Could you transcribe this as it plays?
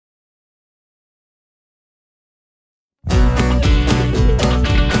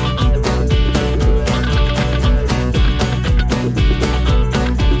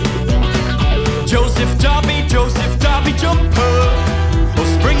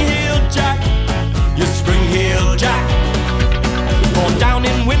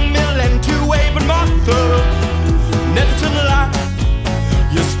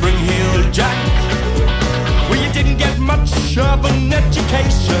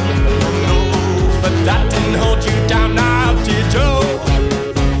education. But that didn't hold you down, now did you?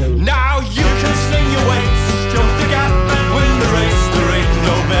 Now you can sling your weights, jump the gap, win the race. There ain't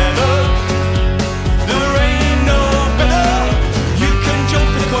no better. There ain't no better. You can jump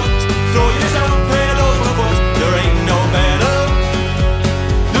the cut, throw yourself head over foot. There ain't no better.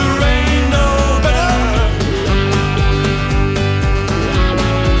 There ain't no better.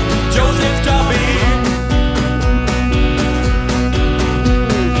 Joseph Darby.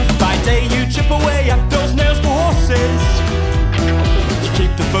 By day you chip away at those nails for horses. You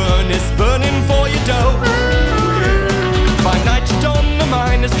keep the furnace burning for your dough. By night you don the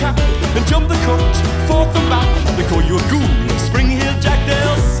miner's cap and jump the cut forth and back. They call you a ghoul, Spring Hill Jack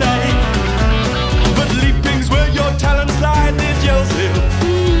they'll say. But leaping's where your talents lie, dear Joseph.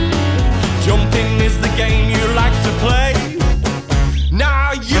 Jumping is the game you like to play.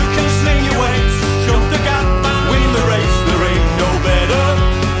 Now you can sling your weights, jump the gap, win the race. There ain't no better.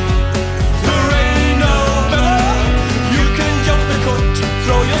 There ain't no better. You can jump the cut,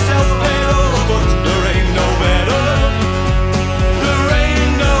 throw yourself head over foot. There ain't no better. There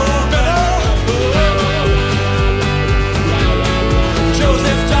ain't no better.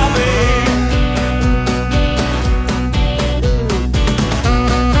 Joseph Darby.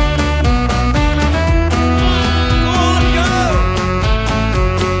 On go.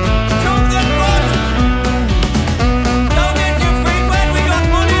 Jump the cut. Don't get your feet wet, we got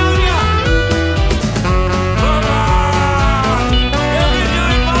money on ya. Come on. You can do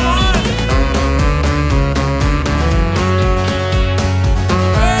it, mama.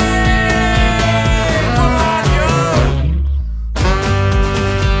 Hey, come on, you.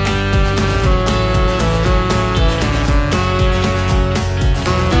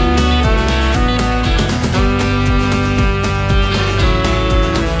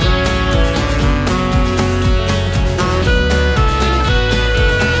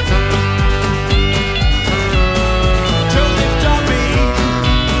 Joseph Darby.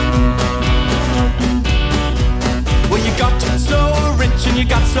 Well, you got so rich and you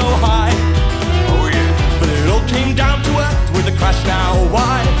got so high. Oh yeah. But it all came down to earth with a crash now.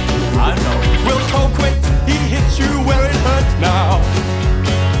 Why? I know. Will Cole quit? He hits you where it hurts now.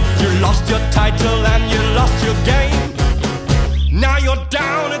 You lost your title and you lost your game. Now you're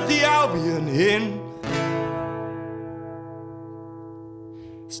down at the Albion Inn.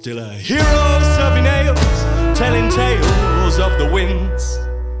 Still a hero serving ales, telling tales of the winds.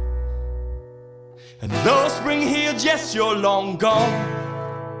 And though spring healed, yes, you're long gone.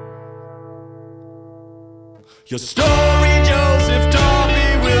 Your story, Joseph Darby,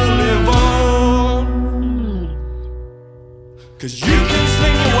 will live on. 'Cause you